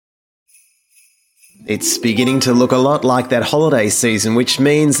It's beginning to look a lot like that holiday season, which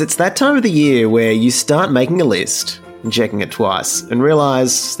means it's that time of the year where you start making a list and checking it twice and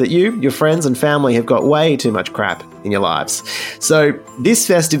realise that you, your friends and family have got way too much crap in your lives. So this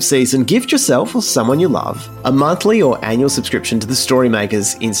festive season, gift yourself or someone you love a monthly or annual subscription to the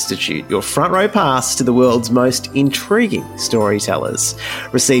Storymakers Institute, your front row pass to the world's most intriguing storytellers.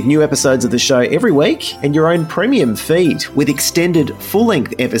 Receive new episodes of the show every week and your own premium feed with extended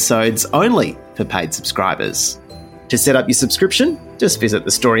full-length episodes only for paid subscribers. To set up your subscription, just visit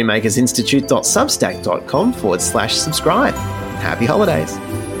thestorymakersinstitute.substack.com/subscribe. Happy holidays.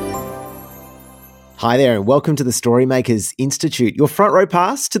 Hi there and welcome to the Storymakers Institute, your front row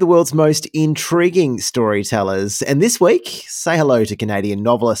pass to the world's most intriguing storytellers. And this week, say hello to Canadian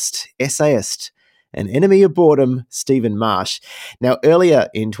novelist, essayist, and enemy of boredom, Stephen Marche. Now, earlier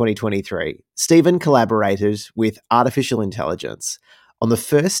in 2023, Stephen collaborated with artificial intelligence on the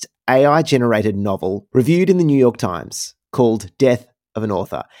first AI-generated novel reviewed in the New York Times called Death of an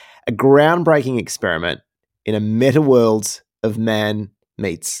Author, a groundbreaking experiment in a meta-world of man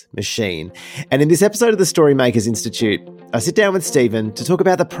meets machine. And in this episode of the Storymakers Institute, I sit down with Stephen to talk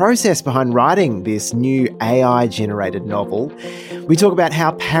about the process behind writing this new AI-generated novel. We talk about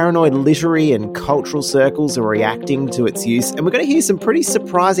how paranoid literary and cultural circles are reacting to its use, and we're going to hear some pretty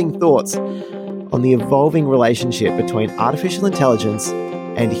surprising thoughts on the evolving relationship between artificial intelligence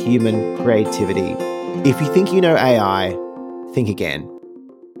and human creativity. If you think you know AI, think again.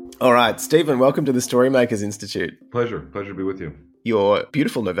 All right, Stephen, welcome to the Storymakers Institute. Pleasure to be with you. Your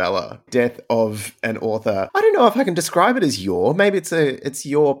beautiful novella, Death of an Author. I don't know if I can describe it as your. Maybe it's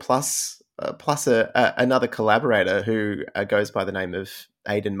your plus another collaborator who goes by the name of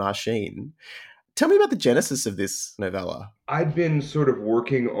Aidan Marche. Tell me about the genesis of this novella. I'd been sort of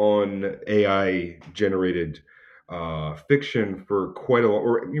working on AI-generated fiction for quite a long,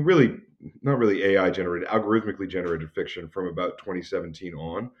 or really not really AI-generated, algorithmically generated fiction from about 2017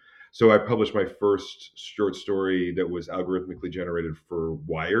 on. So I published my first short story that was algorithmically generated for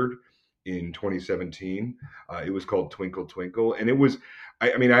Wired in 2017. It was called Twinkle Twinkle, and it was,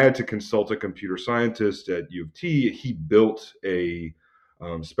 I had to consult a computer scientist at U of T. He built a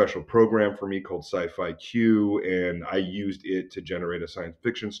special program for me called Sci-Fi Q, and I used it to generate a science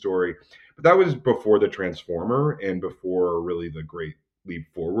fiction story. But that was before the Transformer and before really the great leap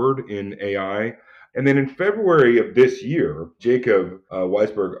forward in AI. And then in February of this year, Jacob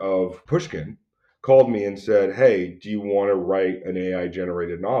Weisberg of Pushkin called me and said, "Hey, do you want to write an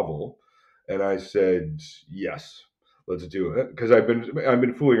AI-generated novel?" And I said, "Yes, let's do it." Because I've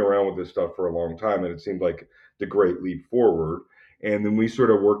been fooling around with this stuff for a long time, and it seemed like the great leap forward. And then we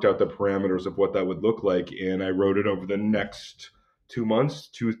sort of worked out the parameters of what that would look like. And I wrote it over the next 2 months,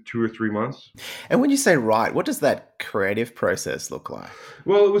 two or 3 months. And when you say write, what does that creative process look like?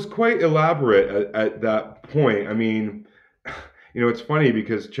 Well, it was quite elaborate at that point. I mean, it's funny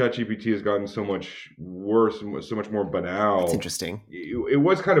because ChatGPT has gotten so much worse and so much more banal. It's interesting. It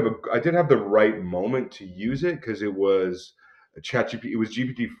was kind of I did have the right moment to use it because it was ChatGPT. It was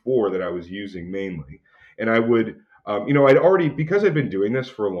GPT-4 that I was using mainly. And I would... I'd already, because I'd been doing this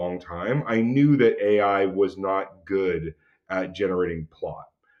for a long time, I knew that AI was not good at generating plot,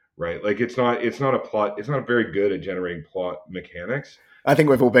 right? Like it's not very good at generating plot mechanics. I think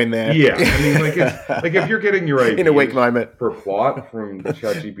we've all been there. Yeah. I mean, like if you're getting your ideas in a weak moment for plot from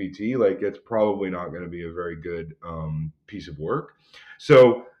ChatGPT, like it's probably not going to be a very good piece of work.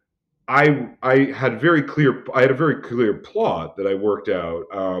 So I had a very clear plot that I worked out,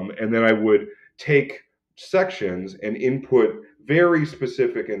 and then I would take sections and input very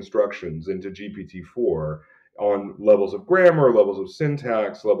specific instructions into GPT-4 on levels of grammar, levels of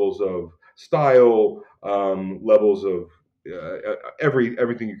syntax, levels of style, levels of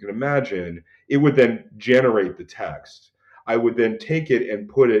everything you can imagine. It would then generate the text. I would then take it and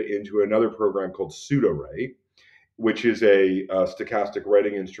put it into another program called Pseudowrite, which is a stochastic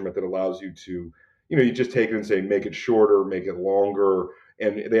writing instrument that allows you to, you just take it and say, make it shorter, make it longer.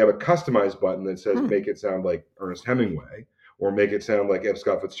 And they have a customize button that says, make it sound like Ernest Hemingway, or make it sound like F.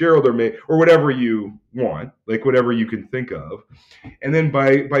 Scott Fitzgerald, or whatever you want, like whatever you can think of. And then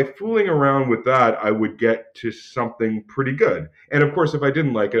by fooling around with that, I would get to something pretty good. And of course, if I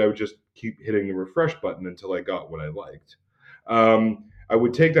didn't like it, I would just keep hitting the refresh button until I got what I liked. I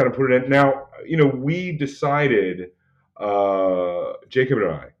would take that and put it in. Now, we decided, Jacob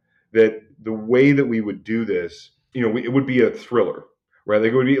and I, that the way that we would do this, it would be a thriller. Right,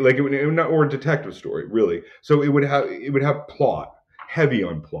 like it would be like it would not, or a detective story, really. So it would have plot, heavy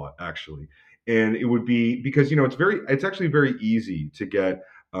on plot, actually, and it would be because it's actually very easy to get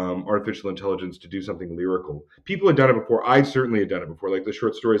artificial intelligence to do something lyrical. People had done it before. I certainly had done it before. Like the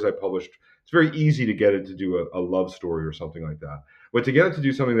short stories I published, it's very easy to get it to do a love story or something like that. But to get it to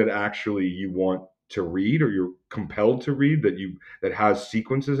do something that actually you want to read or you're compelled to read that has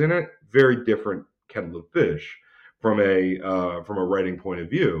sequences in it, very different kettle of fish from a writing point of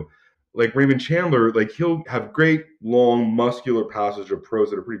view. Like Raymond Chandler, like he'll have great long muscular passages of prose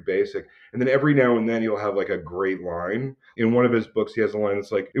that are pretty basic, and then every now and then he'll have like a great line. In one of his books, he has a line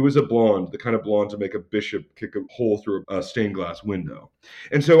that's like, "It was a blonde, the kind of blonde to make a bishop kick a hole through a stained glass window."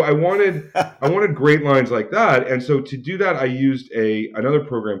 And so I wanted great lines like that, and so to do that, I used another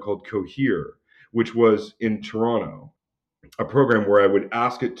program called Cohere, which was in Toronto, a program where I would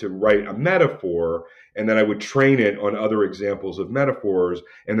ask it to write a metaphor and then I would train it on other examples of metaphors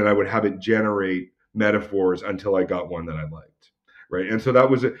and then I would have it generate metaphors until I got one that I liked. Right. And so that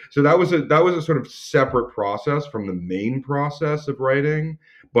was a sort of separate process from the main process of writing.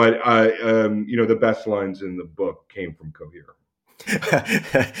 But the best lines in the book came from Cohere.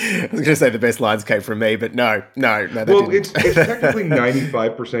 I was going to say the best lines came from me, but no, that well, didn't. it's technically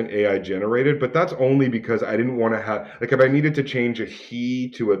 95% AI generated, but that's only because I didn't want to have, like, if I needed to change a he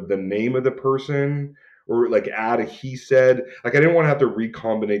to the name of the person or like add a he said, like I didn't want to have to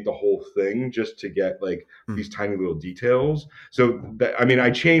recombinate the whole thing just to get like these tiny little details. So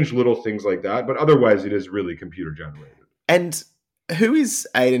I changed little things like that, but otherwise it is really computer generated. And who is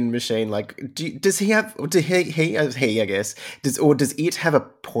Aiden Machine? Like, does he have? Or does he? I guess. Does it have a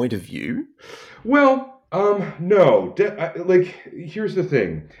point of view? Well, no. Here's the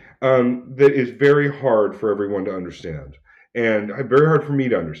thing that is very hard for everyone to understand, and very hard for me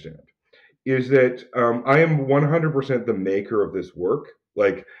to understand, is that I am 100% the maker of this work.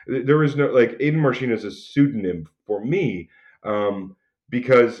 Like, there is no, like, Aiden Marcin is a pseudonym for me,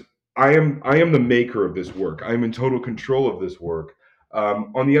 because I am the maker of this work. I am in total control of this work.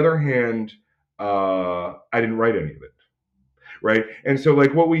 On the other hand, I didn't write any of it, right? And so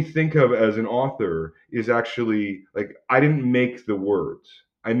like what we think of as an author is actually like I didn't make the words.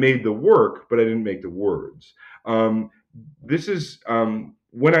 I made the work, but I didn't make the words. This is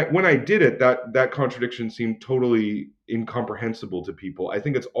when I did it, that contradiction seemed totally incomprehensible to people. I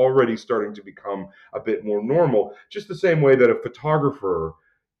think it's already starting to become a bit more normal, just the same way that a photographer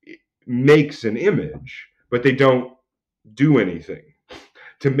makes an image, but they don't do anything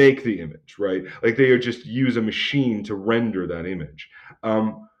to make the image, right? Like they just use a machine to render that image.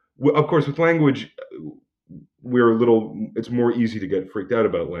 Of course, with language, it's more easy to get freaked out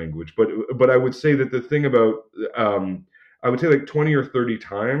about language. But I would say that the thing about, I would say like 20 or 30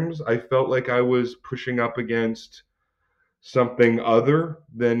 times, I felt like I was pushing up against something other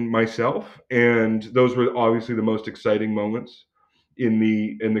than myself. And those were obviously the most exciting moments in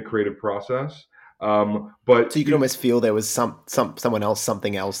the creative process. But so you can almost feel there was someone else,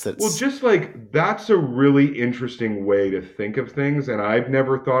 something else that's... Well, just like that's a really interesting way to think of things, and I've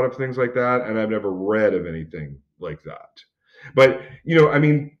never thought of things like that, and I've never read of anything like that. But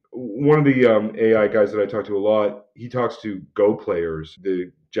one of the AI guys that I talk to a lot, he talks to Go players,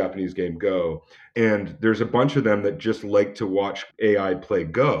 the Japanese game Go, and there's a bunch of them that just like to watch AI play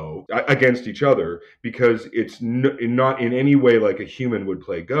Go against each other because it's not in any way like a human would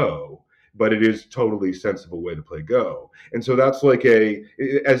play Go, but it is totally sensible way to play Go. And so that's like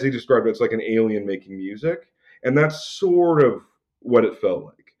as he described it, it's like an alien making music. And that's sort of what it felt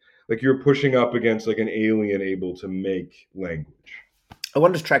like. Like you're pushing up against like an alien able to make language. I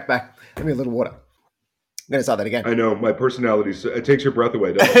wanted to track back. Give me a little water. I'm going to start that again. I know, my personality, it takes your breath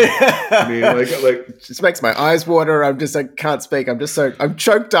away, doesn't it? I mean, like it just makes my eyes water. I can't speak. I'm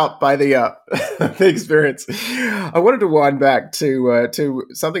choked up by the the experience. I wanted to wind back to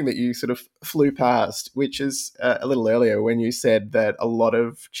something that you sort of flew past, which is a little earlier when you said that a lot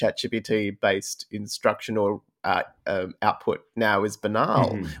of ChatGPT based instruction or output now is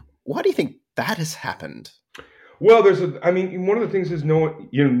banal. Mm-hmm. Why do you think that has happened? Well, one of the things is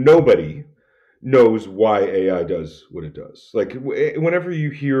nobody knows why AI does what it does. Like whenever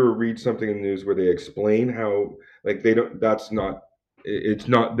you hear or read something in the news where they explain how, like they don't, that's not, it's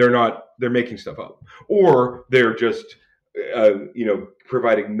not, they're making stuff up, or they're just,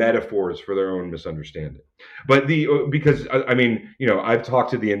 providing metaphors for their own misunderstanding. But because I've talked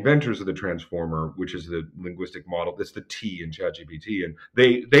to the inventors of the transformer, which is the linguistic model. That's the T in ChatGPT, and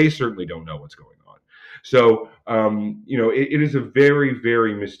they certainly don't know what's going on. So, it is a very,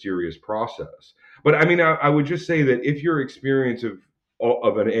 very mysterious process. But I would just say that if your experience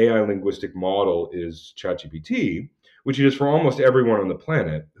of an AI linguistic model is ChatGPT, which it is for almost everyone on the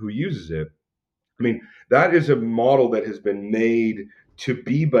planet who uses it, that is a model that has been made to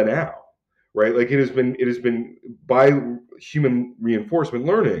be banal, right? Like it has been by human reinforcement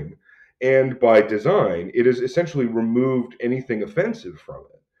learning and by design, it has essentially removed anything offensive from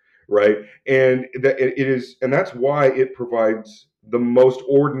it, right? And that it is, and that's why it provides the most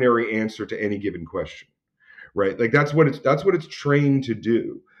ordinary answer to any given question, right? Like that's what it's trained to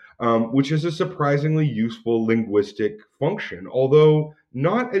do, which is a surprisingly useful linguistic function, although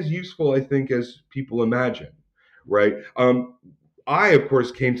not as useful, I think, as people imagine, right? I, of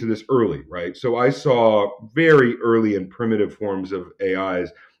course, came to this early, right? So I saw very early and primitive forms of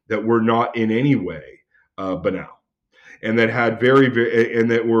AIs that were not in any way banal, and that had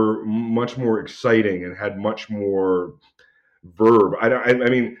and that were much more exciting and had much more verb. I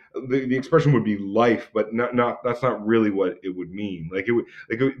mean, the expression would be life, but not that's not really what it would mean. Like it would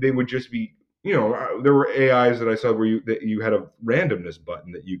they would just be. You know, there were AIs that I saw where you had a randomness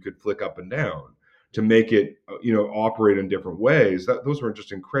button that you could flick up and down to make it operate in different ways. Those were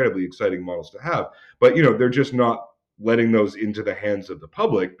just incredibly exciting models to have. But they're just not letting those into the hands of the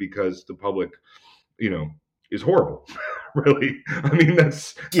public because the public you know is horrible. Really, I mean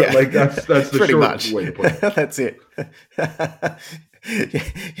that's the pretty short much. way to put it. That's it.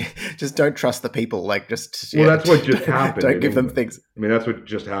 Just don't trust the people. Like, Well, that's what just happened. Don't give them things. I mean, that's what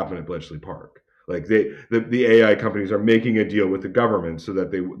just happened at Bletchley Park. Like the AI companies are making a deal with the government so that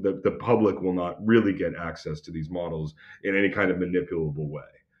the public will not really get access to these models in any kind of manipulable way,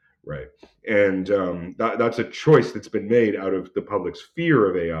 right? And that's a choice that's been made out of the public's fear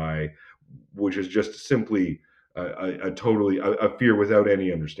of AI, which is just simply a fear without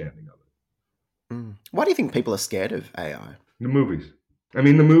any understanding of it. Why do you think people are scared of AI? The movies. I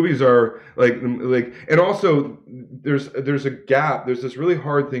mean, the movies are and also there's a gap. There's this really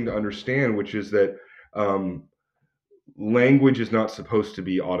hard thing to understand, which is that um, language is not supposed to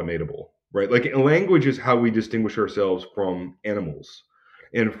be automatable, right? Like language is how we distinguish ourselves from animals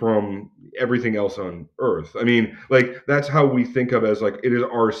and from everything else on Earth. I mean, like that's how we think of as like it is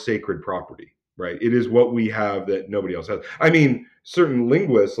our sacred property, right? It is what we have that nobody else has. I mean, certain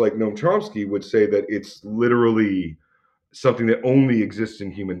linguists like Noam Chomsky would say that it's literally something that only exists in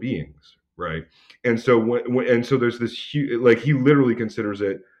human beings, right? And so and so there's this huge, like he literally considers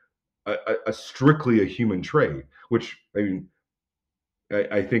it a strictly a human trait, which I mean,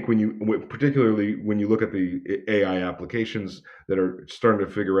 I think particularly when you look at the AI applications that are starting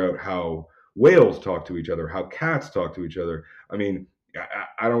to figure out how whales talk to each other, how cats talk to each other, I mean,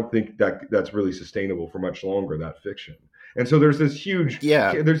 I don't think that's really sustainable for much longer, that fiction. And so there's this huge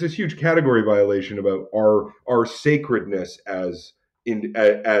category violation about our sacredness as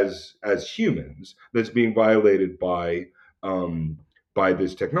humans that's being violated by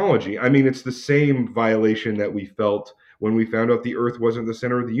this technology. I mean, it's the same violation that we felt when we found out the Earth wasn't the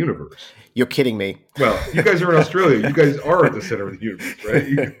center of the universe. You're kidding me. Well, you guys are in Australia. You guys are at the center of the universe,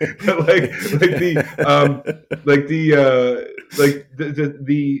 right? But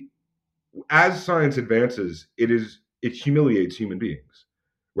the as science advances, it humiliates human beings,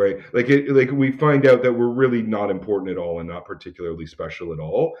 right? Like we find out that we're really not important at all and not particularly special at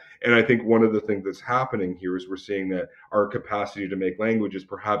all. And I think one of the things that's happening here is we're seeing that our capacity to make language is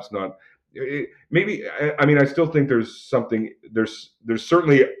perhaps not. Maybe I mean I still think there's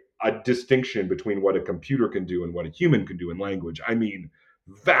certainly a distinction between what a computer can do and what a human can do in language. I mean,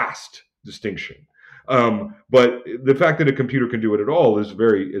 vast distinction. But the fact that a computer can do it at all is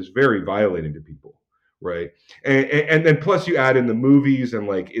very violating to people, right? And then plus you add in the movies and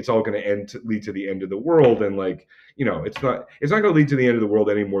like it's all going to lead to the end of the world, and like it's not going to lead to the end of the world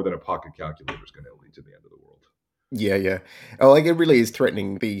any more than a pocket calculator is going to lead to the end of the world. Yeah. Oh, like it really is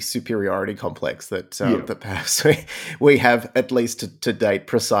threatening the superiority complex that that perhaps we have, at least to date,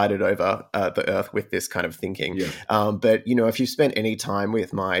 presided over the Earth with this kind of thinking. Yeah. But if you've spent any time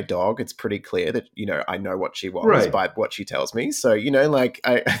with my dog, it's pretty clear that I know what she wants Right. by what she tells me. So like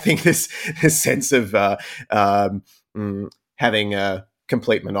I think this sense of having a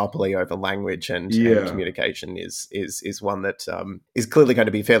complete monopoly over language and communication is one that is clearly going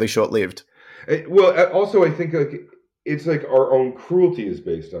to be fairly short lived. Well, also I think like it's like our own cruelty is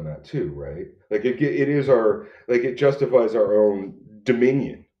based on that too, right? Like it is it justifies our own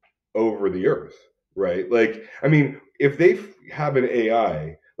dominion over the earth, right? Like I mean, if they have an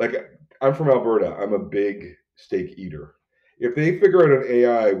AI, like I'm from Alberta, I'm a big steak eater. If they figure out an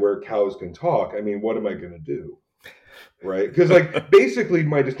AI where cows can talk, I mean, what am I going to do, right? Because like basically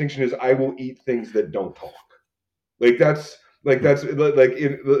my distinction is I will eat things that don't talk. That's that's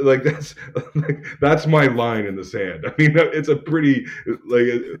my line in the sand. I mean, it's a pretty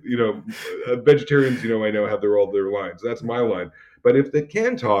vegetarians I know have all their lines. That's my line. But if they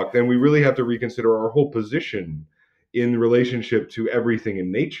can talk, then we really have to reconsider our whole position in relationship to everything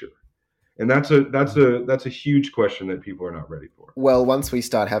in nature. And that's a huge question that people are not ready for. Well, once we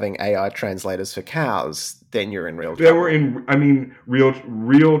start having AI translators for cows, then you're in real Then trouble. we're in, I mean,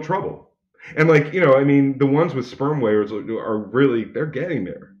 real trouble. And like, I mean, the ones with sperm whales are really, they're getting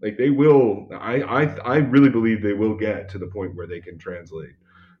there. Like they will. I really believe they will get to the point where they can translate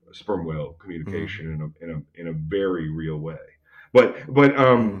sperm whale communication in a very real way. But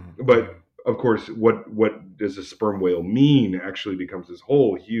of course, what does a sperm whale mean actually becomes this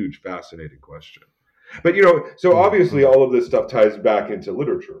whole huge fascinating question. But so obviously all of this stuff ties back into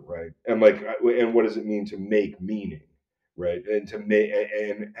literature, right? And like, and what does it mean to make meaning, right? And to make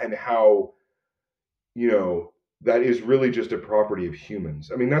and how that is really just a property of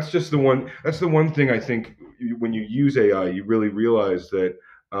humans. I mean, that's the one thing I think when you use AI, you really realize that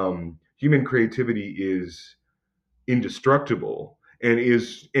human creativity is indestructible and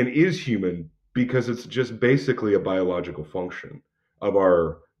is human because it's just basically a biological function of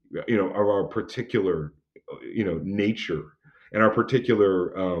our particular nature and our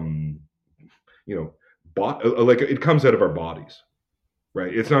particular you know like it comes out of our bodies,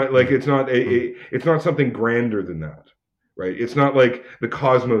 right? It's not like it's not something grander than that, right? It's not like the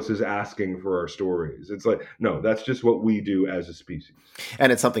cosmos is asking for our stories. It's like, no, that's just what we do as a species.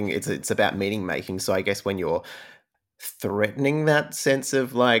 And it's something, it's about meaning making. So I guess when you're threatening that sense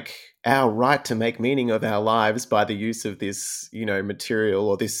of like our right to make meaning of our lives by the use of this, material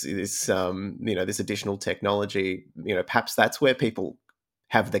or this additional technology, perhaps that's where people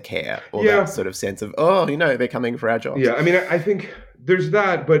have the care or that Yeah, sort of sense of, they're coming for our jobs. yeah. I mean, I think there's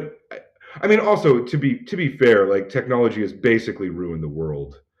that, but I mean, also to be fair, like technology has basically ruined the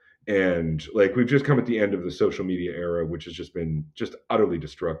world, and like we've just come at the end of the social media era, which has just been just utterly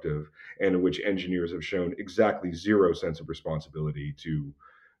destructive, and in which engineers have shown exactly zero sense of responsibility to,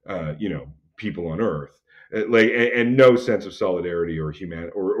 people on Earth. Like and no sense of solidarity or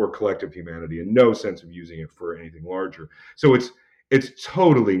or collective humanity, and no sense of using it for anything larger. So it's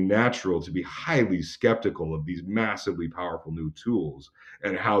totally natural to be highly skeptical of these massively powerful new tools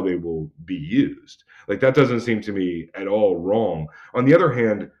and how they will be used. Like that doesn't seem to me at all wrong. On the other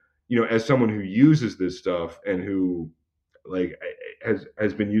hand, as someone who uses this stuff and who like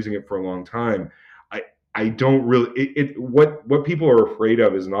has been using it for a long time, I I don't really what people are afraid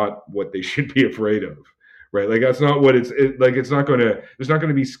of is not what they should be afraid of. Right, like that's not what like. It's not gonna. There's not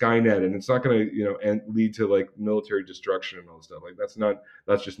gonna be Skynet, and it's not gonna, and lead to like military destruction and all this stuff. Like that's not.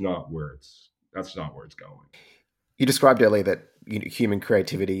 That's just not where it's. That's not where it's going. You described earlier that human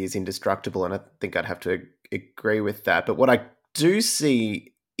creativity is indestructible, and I think I'd have to agree with that. But what I do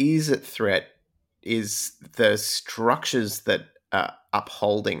see is at threat is the structures that are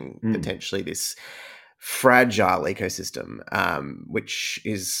upholding potentially this fragile ecosystem, which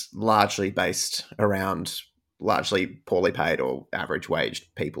is largely based around largely poorly paid or average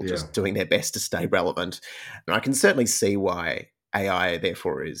waged people just doing their best to stay relevant. And I can certainly see why AI,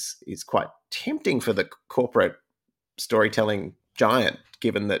 therefore, is quite tempting for the corporate storytelling giant,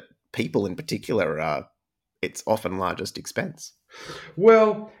 given that people in particular are its often largest expense.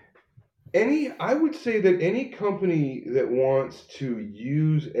 Well, I would say that any company that wants to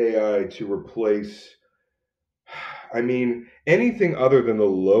use AI to replace, I mean, anything other than the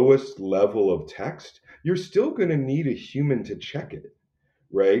lowest level of text, you're still going to need a human to check it,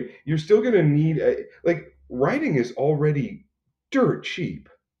 right? You're still going to need like writing is already dirt cheap.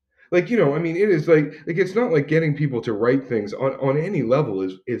 Like, I mean, it is like it's not like getting people to write things on any level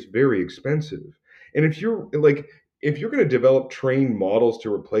is very expensive. And if you're going to develop trained models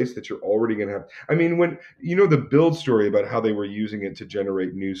to replace that, you're already going to have. I mean, when the Build story about how they were using it to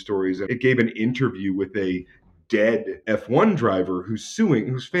generate news stories, it gave an interview with a dead F1 driver whose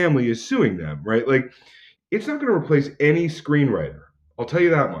family is suing them, right? Like, it's not going to replace any screenwriter. I'll tell you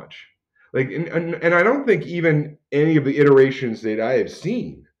that much. Like, and I don't think even any of the iterations that I have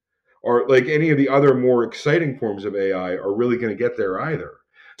seen, or like any of the other more exciting forms of AI, are really going to get there either.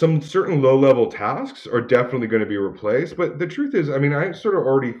 Some certain low level tasks are definitely going to be replaced, but the truth is, I mean, I sort of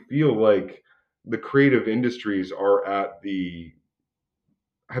already feel like the creative industries have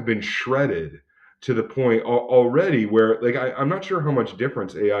been shredded to the point already where like I'm not sure how much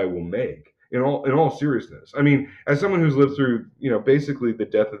difference AI will make in all seriousness. I mean, as someone who's lived through basically the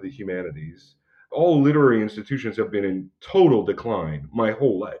death of the humanities, all literary institutions have been in total decline my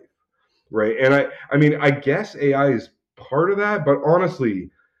whole life, right? And I mean, I guess AI is part of that, but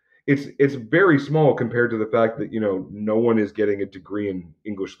honestly, it's very small compared to the fact that no one is getting a degree in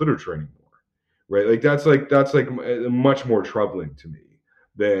English literature anymore, right? Like that's like much more troubling to me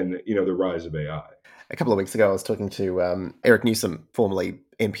than the rise of AI. A couple of weeks ago, I was talking to Eric Newsom, formerly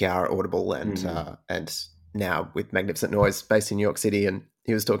NPR Audible, and Mm-hmm. now with Magnificent Noise based in New York City, and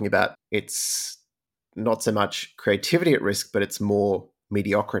he was talking about it's not so much creativity at risk, but it's more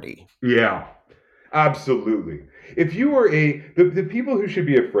mediocrity. Yeah, absolutely. If you are the people who should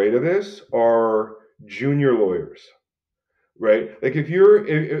be afraid of this are junior lawyers, right? Like if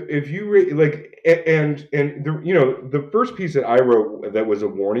you like and the the first piece that I wrote that was a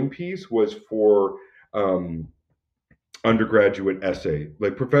warning piece was for um undergraduate essay,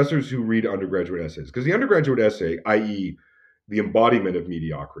 like professors who read undergraduate essays, because the undergraduate essay, i.e., the embodiment of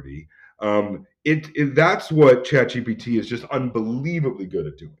mediocrity, that's what ChatGPT is just unbelievably good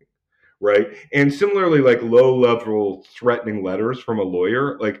at doing, right? And similarly, like low level threatening letters from a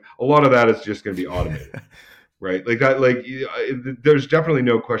lawyer, like a lot of that is just going to be automated, right? Like that, like there's definitely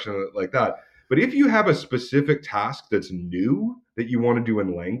no question like that. But if you have a specific task that's new that you want to do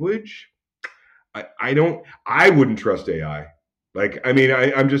in language, I don't I wouldn't trust AI. Like I mean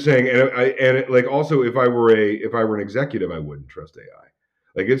I'm just saying, like also if I were an executive, I wouldn't trust AI.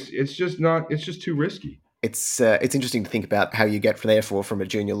 Like it's just not it's just too risky. It's interesting to think about how you get from a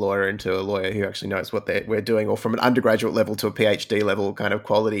junior lawyer into a lawyer who actually knows what we're doing, or from an undergraduate level to a PhD level kind of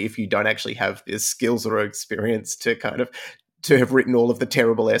quality, if you don't actually have the skills or experience to kind of to have written all of the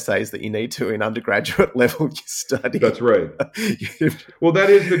terrible essays that you need to in undergraduate level study. That's right. Well, that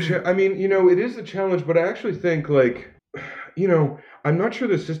is I mean, it is the challenge, but I actually think like I'm not sure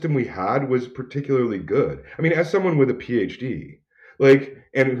the system we had was particularly good. I mean, as someone with a PhD, like,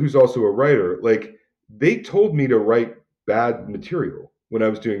 and who's also a writer, like, they told me to write bad material when I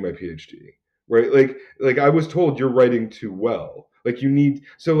was doing my PhD, right? Like I was told you're writing too well. Like you need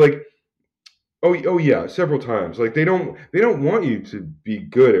so like oh yeah, several times. Like they don't want you to be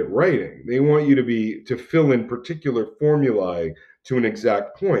good at writing. They want you to fill in particular formulae to an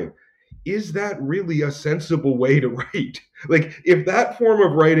exact point. Is that really a sensible way to write? Like if that form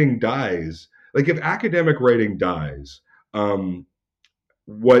of writing dies, like if academic writing dies,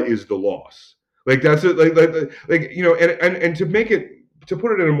 what is the loss? Like that's it. Like and to make it to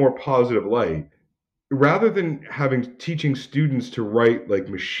put it in a more positive light, rather than having teaching students to write like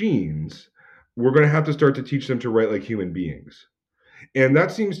machines, we're going to have to start to teach them to write like human beings. And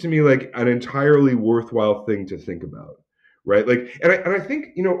that seems to me like an entirely worthwhile thing to think about, right? Like, and I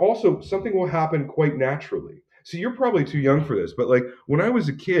think also something will happen quite naturally. So you're probably too young for this, but like when I was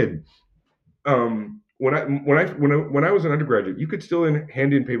a kid, when I was an undergraduate, you could still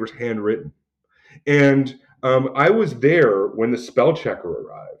hand in papers handwritten. And I was there when the spell checker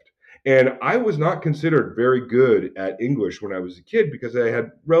arrived. And I was not considered very good at English when I was a kid because I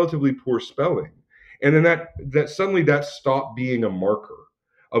had relatively poor spelling. And then that suddenly that stopped being a marker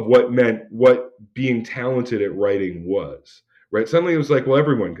of what being talented at writing was. Right? Suddenly it was like, well,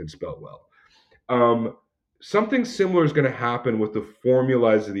 everyone can spell well. Um, Something similar is going to happen with the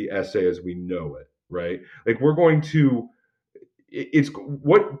formulas of the essay as we know it. Right? Like we're going to it's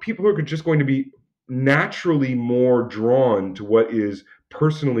what people are just going to be naturally more drawn to what is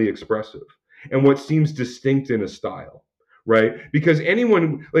personally expressive and what seems distinct in a style, right? Because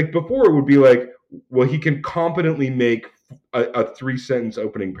anyone like before it would be like, well, he can competently make a three-sentence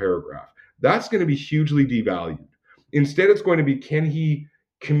opening paragraph. That's going to be hugely devalued. Instead, it's going to be, can he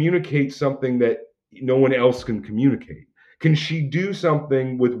communicate something that no one else can communicate? Can she do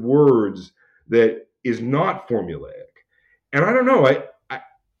something with words that is not formulaic? And I don't know.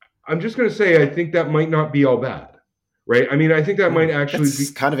 I'm just going to say I think that might not be all bad, right? I mean, I think that might actually That's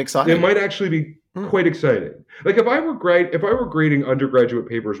be kind of it exciting. might actually be quite exciting. Like if I were grading undergraduate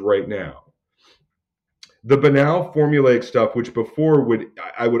papers right now, the banal formulaic stuff, which before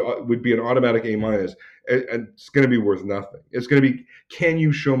would be an automatic A minus, and it's going to be worth nothing. It's going to be, can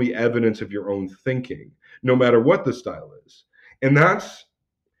you show me evidence of your own thinking, no matter what the style is? And that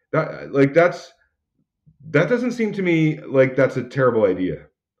doesn't seem to me like that's a terrible idea.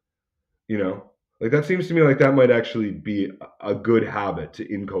 You know, like that seems to me like that might actually be a good habit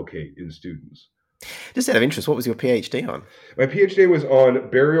to inculcate in students. Just out of interest, what was your PhD on? My PhD was on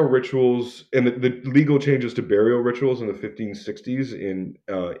burial rituals and the legal changes to burial rituals in the 1560s in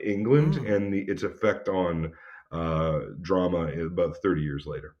England and its effect on drama about 30 years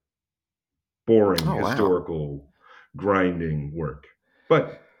later. Boring, Oh wow! historical, grinding work,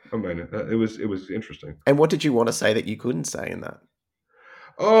 but I mean, it was interesting. And what did you want to say that you couldn't say in that?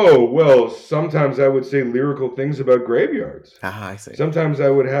 Oh, well, sometimes I would say lyrical things about graveyards. Ah, I see. Sometimes I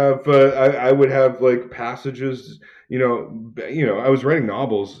would have like passages, I was writing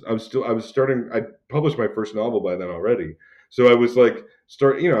novels. I was starting I published my first novel by then already. So I was like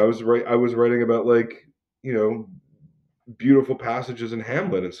I was writing about like, you know, beautiful passages in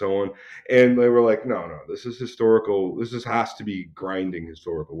Hamlet and so on. And they were like, no, this is historical. Has to be grinding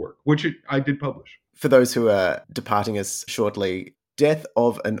historical work, which I did publish. For those who are departing us shortly, Death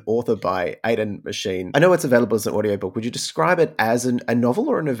of an Author by Aidan Machine. I know it's available as an audiobook. Would you describe it as a novel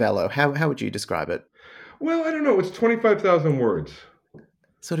or a novello? How would you describe it? Well, I don't know. It's 25,000 words.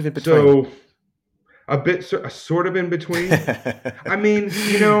 Sort of in between. So sort of in between. I mean,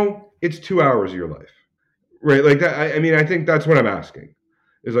 it's 2 hours of your life, right? Like that. I mean, I think that's what I'm asking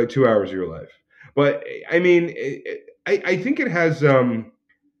is like 2 hours of your life. But I mean, I think it has a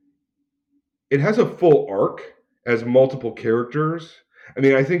full arc as multiple characters. I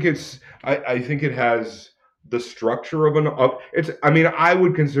mean, I think I think it has the structure of I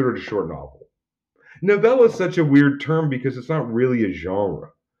would consider it a short novel. Novella is such a weird term because it's not really a genre.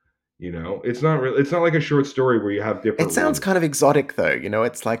 It's not really. It's not like a short story where you have different. It sounds kind of exotic, though.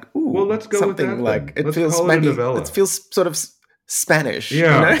 It's like, ooh, well, let's go something with that, like then. It feels maybe it feels sort of Spanish.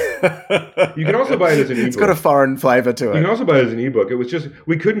 Yeah. You can also buy it as an ebook. It's got a foreign flavor to it. You can also buy it as an ebook. It was just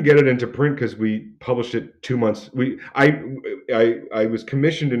we couldn't get it into print because we published it 2 months. I was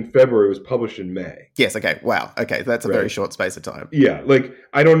commissioned in February. It was published in May. Yes. Okay. Wow. Okay. That's a very short space of time. Yeah. Like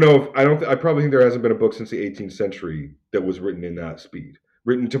I don't know. I probably think there hasn't been a book since the 18th century that was written in that speed.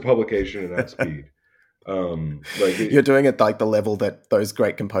 Written to publication in that speed. You're doing it like the level that those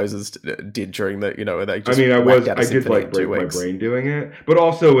great composers did during the, they just I did like break my brain doing it, but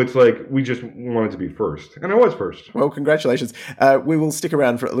also it's like we just wanted to be first, and I was first. Well, congratulations. We will stick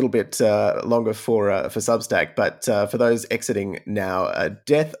around for a little bit longer for Substack, but for those exiting now,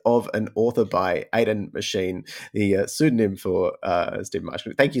 Death of an Author by Aidan Machine, the pseudonym for Stephen Marche.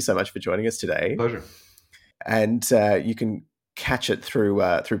 Thank you so much for joining us today. Pleasure. And you can catch it through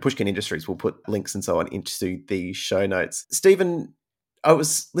Pushkin Industries. We'll put links and so on into the show notes. Stephen, I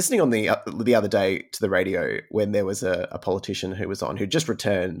was listening on the other day to the radio when there was a politician who was on who just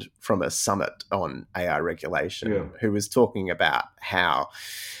returned from a summit on AI regulation, who was talking about how,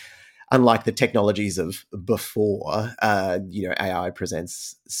 unlike the technologies of before, AI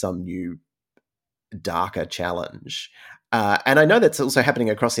presents some new darker challenge. And I know that's also happening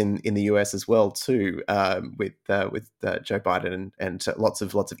across in the US as well too, with Joe Biden and lots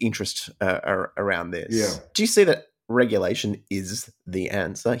of interest around this. Yeah. Do you see that regulation is the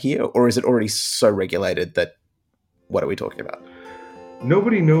answer here, or is it already so regulated that what are we talking about?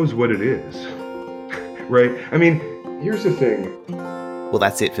 Nobody knows what it is, right? I mean, here's the thing. Well,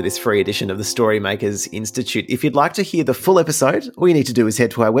 that's it for this free edition of the Storymakers Institute. If you'd like to hear the full episode, all you need to do is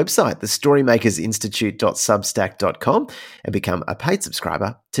head to our website, thestorymakersinstitute.substack.com, and become a paid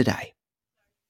subscriber today.